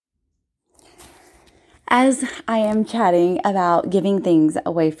As I am chatting about giving things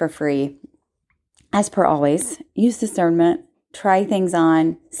away for free, as per always, use discernment, try things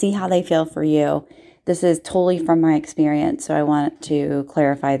on, see how they feel for you. This is totally from my experience, so I want to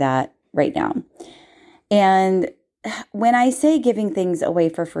clarify that right now. And when I say giving things away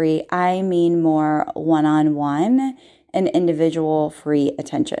for free, I mean more one-on-one and individual free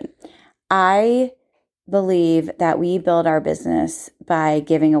attention. I believe that we build our business by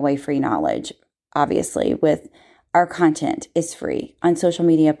giving away free knowledge. Obviously, with our content is free on social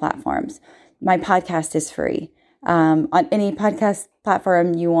media platforms. My podcast is free on any podcast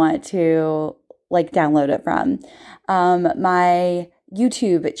platform you want to download it from. My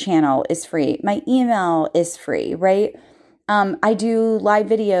YouTube channel is free. My email is free, right? I do live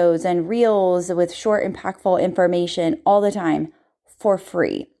videos and reels with short, impactful information all the time for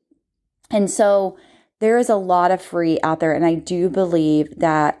free. And so there is a lot of free out there. And I do believe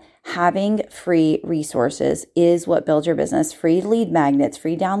that having free resources is what builds your business. Free lead magnets,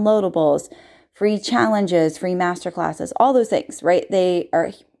 free downloadables, free challenges, free masterclasses, all those things, right? They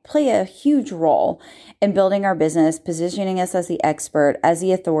play a huge role in building our business, positioning us as the expert, as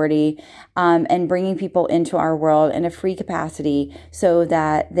the authority, and bringing people into our world in a free capacity so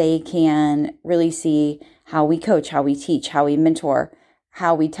that they can really see how we coach, how we teach, how we mentor,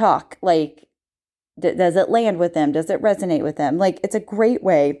 how we talk. Does it land with them? Does it resonate with them? It's a great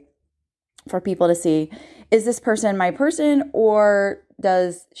way for people to see, is this person my person, or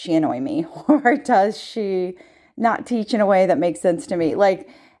does she annoy me? Or does she not teach in a way that makes sense to me?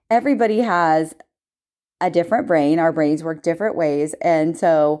 Everybody has a different brain. Our brains work different ways. And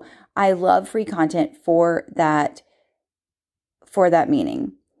so I love free content for that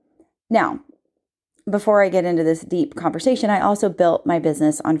meaning. Now, before I get into this deep conversation, I also built my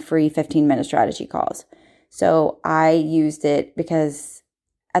business on free 15-minute strategy calls. So I used it because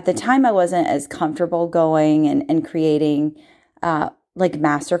at the time I wasn't as comfortable going and creating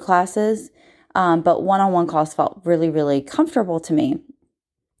master classes, but one-on-one calls felt really, really comfortable to me.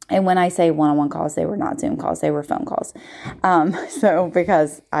 And when I say one-on-one calls, they were not Zoom calls, they were phone calls. So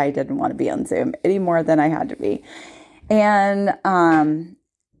because I didn't want to be on Zoom any more than I had to be. And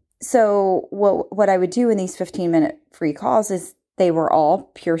so what I would do in these 15-minute free calls is they were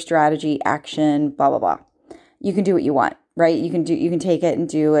all pure strategy, action, blah, blah, blah. You can do what you want, right? You can take it and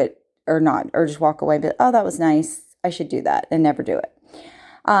do it or not, or just walk away, but, oh, that was nice, I should do that, and never do it.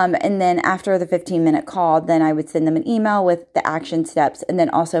 And then after the 15-minute call, then I would send them an email with the action steps and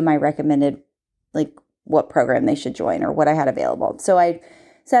then also my recommended, what program they should join or what I had available. So I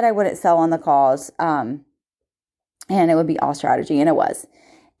said I wouldn't sell on the calls, and it would be all strategy, and it was.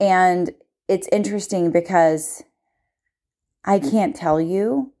 And it's interesting because I can't tell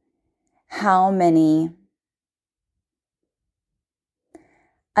you how many,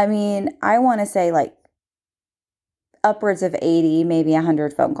 I want to say upwards of 80, maybe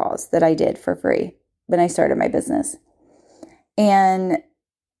 100 phone calls that I did for free when I started my business. And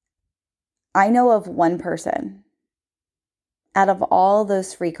I know of one person out of all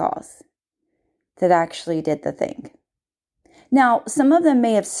those free calls that actually did the thing. Now, some of them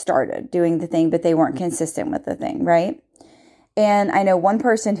may have started doing the thing, but they weren't consistent with the thing, right? And I know one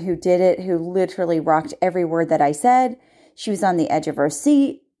person who did it, who literally rocked every word that I said. She was on the edge of her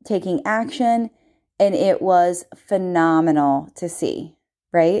seat, taking action, and it was phenomenal to see,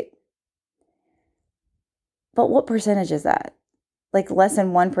 right? But what percentage is that? Less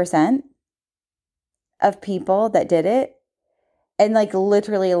than 1% of people that did it? And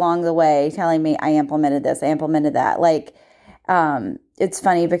literally along the way telling me, I implemented this, I implemented that. It's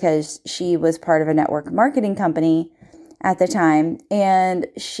funny because she was part of a network marketing company at the time, and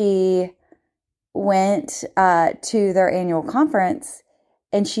she went to their annual conference,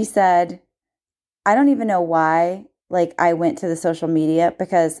 and she said, I don't even know why, I went to the social media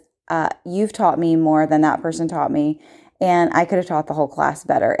because you've taught me more than that person taught me, and I could have taught the whole class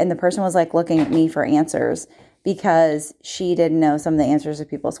better. And the person was looking at me for answers because she didn't know some of the answers to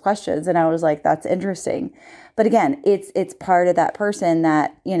people's questions. And I was like, that's interesting. But again, it's part of that person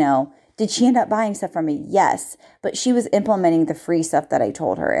that, did she end up buying stuff from me? Yes. But she was implementing the free stuff that I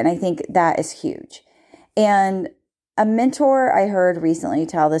told her. And I think that is huge. And a mentor I heard recently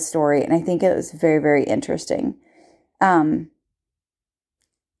tell this story, and I think it was very, very interesting. And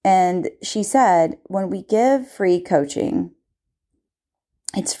she said, when we give free coaching,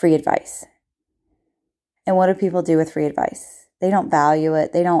 it's free advice. And what do people do with free advice? They don't value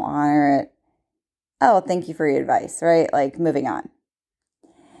it. They don't honor it. Oh, thank you for your advice, right? Moving on.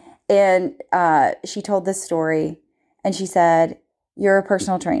 And she told this story, and she said, you're a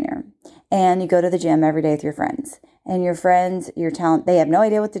personal trainer, and you go to the gym every day with your friends. And your friends, they have no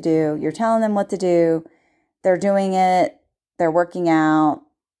idea what to do. You're telling them what to do. They're doing it, they're working out,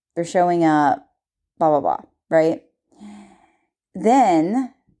 they're showing up, blah, blah, blah, right?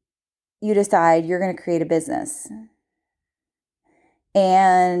 Then you decide you're going to create a business.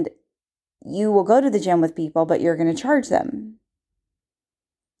 And you will go to the gym with people, but you're going to charge them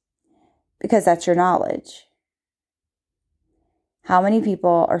because that's your knowledge. How many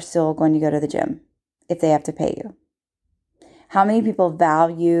people are still going to go to the gym if they have to pay you? How many people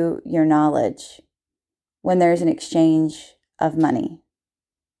value your knowledge when there's an exchange of money?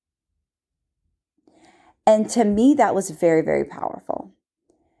 And to me, that was very, very powerful.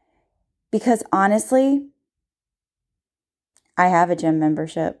 Because honestly, I have a gym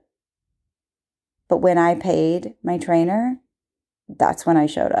membership. But when I paid my trainer, that's when I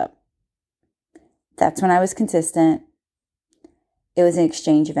showed up. That's when I was consistent. It was an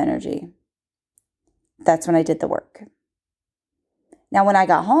exchange of energy. That's when I did the work. Now, when I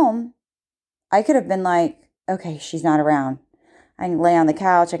got home, I could have been like, okay, she's not around. I can lay on the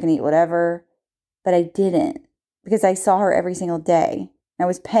couch, I can eat whatever. But I didn't, because I saw her every single day. I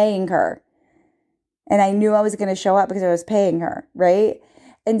was paying her. And I knew I was going to show up because I was paying her, right?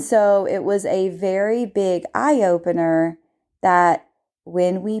 And so it was a very big eye-opener that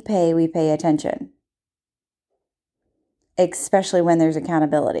when we pay attention. Especially when there's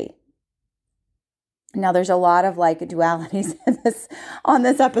accountability. Now, there's a lot of dualities on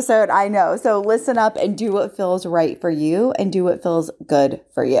this episode, I know. So listen up and do what feels right for you and do what feels good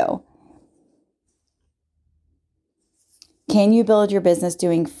for you. Can you build your business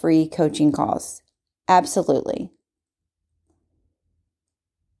doing free coaching calls? Absolutely.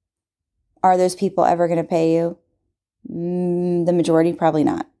 Are those people ever going to pay you? The majority, probably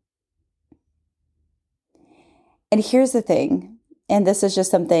not. And here's the thing, and this is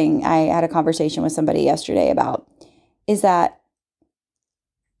just something I had a conversation with somebody yesterday about, is that,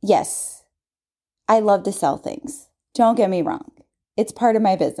 yes, I love to sell things. Don't get me wrong. It's part of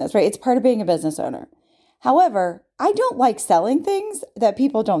my business, right? It's part of being a business owner. However, I don't like selling things that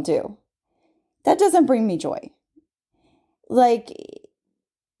people don't do. That doesn't bring me joy.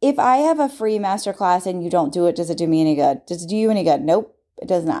 If I have a free masterclass and you don't do it, does it do me any good? Does it do you any good? Nope, it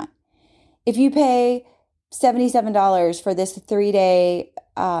does not. If you pay $77 for this 3-day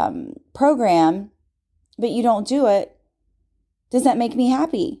program, but you don't do it, does that make me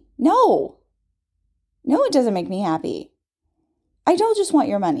happy? No, it doesn't make me happy. I don't just want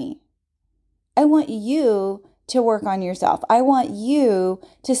your money. I want you to work on yourself. I want you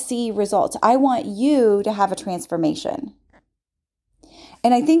to see results. I want you to have a transformation.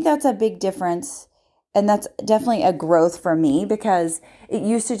 And I think that's a big difference. And that's definitely a growth for me, because it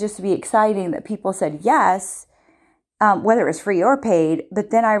used to just be exciting that people said yes, whether it was free or paid. But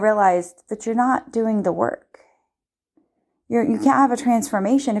then I realized that you're not doing the work. You can't have a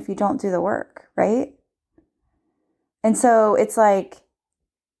transformation if you don't do the work, right? And so it's like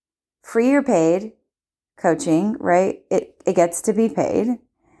free or paid coaching, right? It gets to be paid.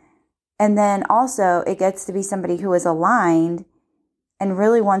 And then also it gets to be somebody who is aligned and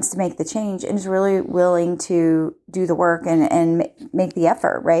really wants to make the change and is really willing to do the work and make the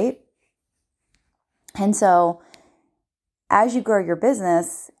effort, right? And so as you grow your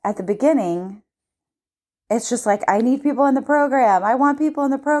business, at the beginning, it's just like, I need people in the program. I want people in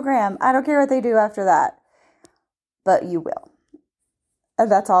the program. I don't care what they do after that. But you will.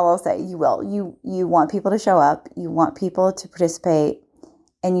 And that's all I'll say. You will. You want people to show up. You want people to participate.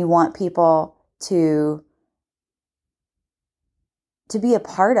 And you want people to be a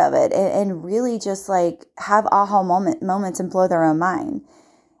part of it and really just have aha moments and blow their own mind.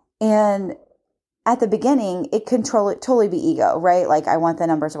 And at the beginning, it can totally be ego, right? I want the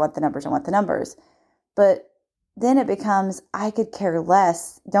numbers, I want the numbers, I want the numbers. But then it becomes, I could care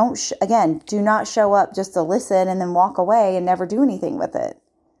less. Do not show up just to listen and then walk away and never do anything with it.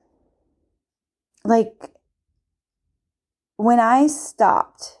 When I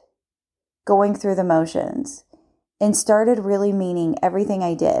stopped going through the motions and started really meaning everything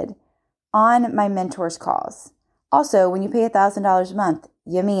I did on my mentor's calls. Also, when you pay $1,000 a month,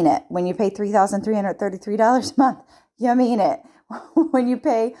 you mean it. When you pay $3,333 a month, you mean it. When you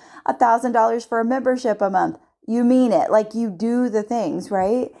pay $1,000 for a membership a month, you mean it. You do the things,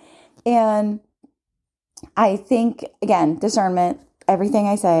 right? And I think, again, discernment, everything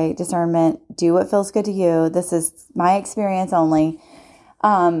I say, discernment, do what feels good to you. This is my experience only.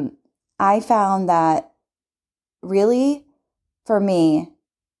 I found that really, for me,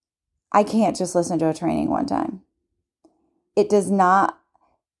 I can't just listen to a training one time. It does not,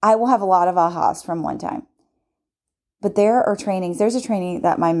 I will have a lot of ahas from one time. But there are trainings, there's a training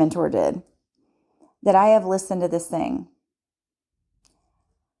that my mentor did that I have listened to this thing.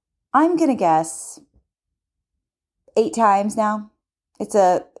 I'm going to guess 8 times now. I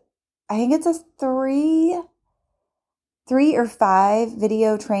think it's a three or 5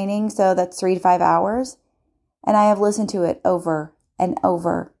 video training. So that's 3 to 5 hours. And I have listened to it over and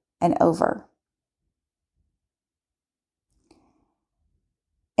over and over.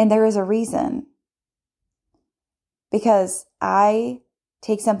 And there is a reason. Because I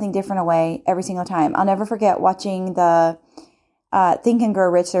take something different away every single time. I'll never forget watching the Think and Grow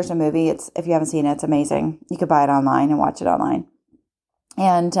Rich. There's a movie. If you haven't seen it, it's amazing. You could buy it online and watch it online.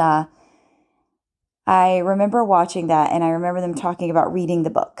 And I remember watching that, and I remember them talking about reading the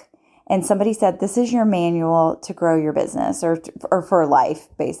book. And somebody said, this is your manual to grow your business or for life,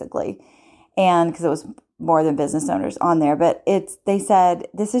 basically. And because it was more than business owners on there, but they said,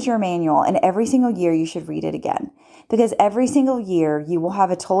 this is your manual, and every single year you should read it again. Because every single year you will have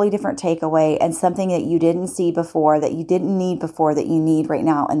a totally different takeaway and something that you didn't see before, that you didn't need before, that you need right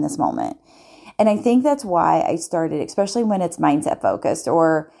now in this moment. And I think that's why I started, especially when it's mindset focused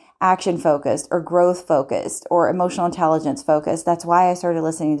or action focused or growth focused or emotional intelligence focused. That's why I started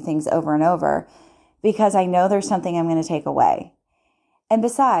listening to things over and over, because I know there's something I'm going to take away. And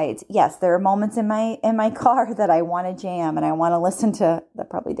besides, yes, there are moments in my car that I want to jam and I want to listen to, that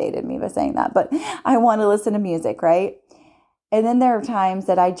probably dated me by saying that, but I want to listen to music, right? And then there are times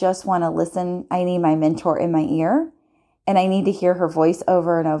that I just want to listen. I need my mentor in my ear and I need to hear her voice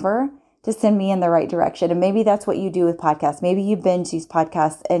over and over to send me in the right direction. And maybe that's what you do with podcasts. Maybe you binge these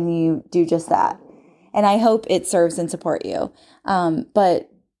podcasts and you do just that. And I hope it serves and support you.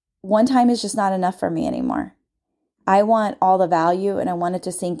 But one time is just not enough for me anymore. I want all the value and I want it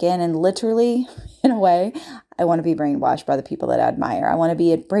to sink in, and literally, in a way, I want to be brainwashed by the people that I admire. I want to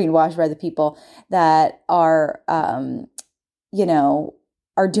be brainwashed by the people that are, are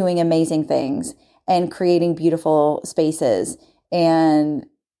doing amazing things and creating beautiful spaces and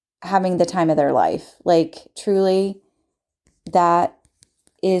having the time of their life. Like, truly, that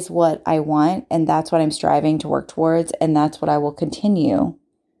is what I want, and that's what I'm striving to work towards, and that's what I will continue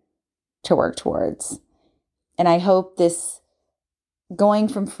to work towards. And I hope this Going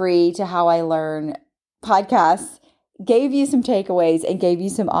from Free to How I Learn podcast gave you some takeaways and gave you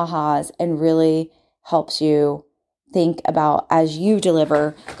some ahas and really helps you think about, as you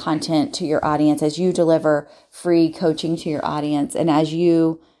deliver content to your audience, as you deliver free coaching to your audience, and as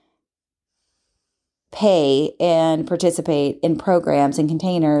you pay and participate in programs and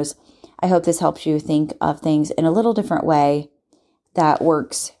containers, I hope this helps you think of things in a little different way that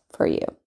works for you.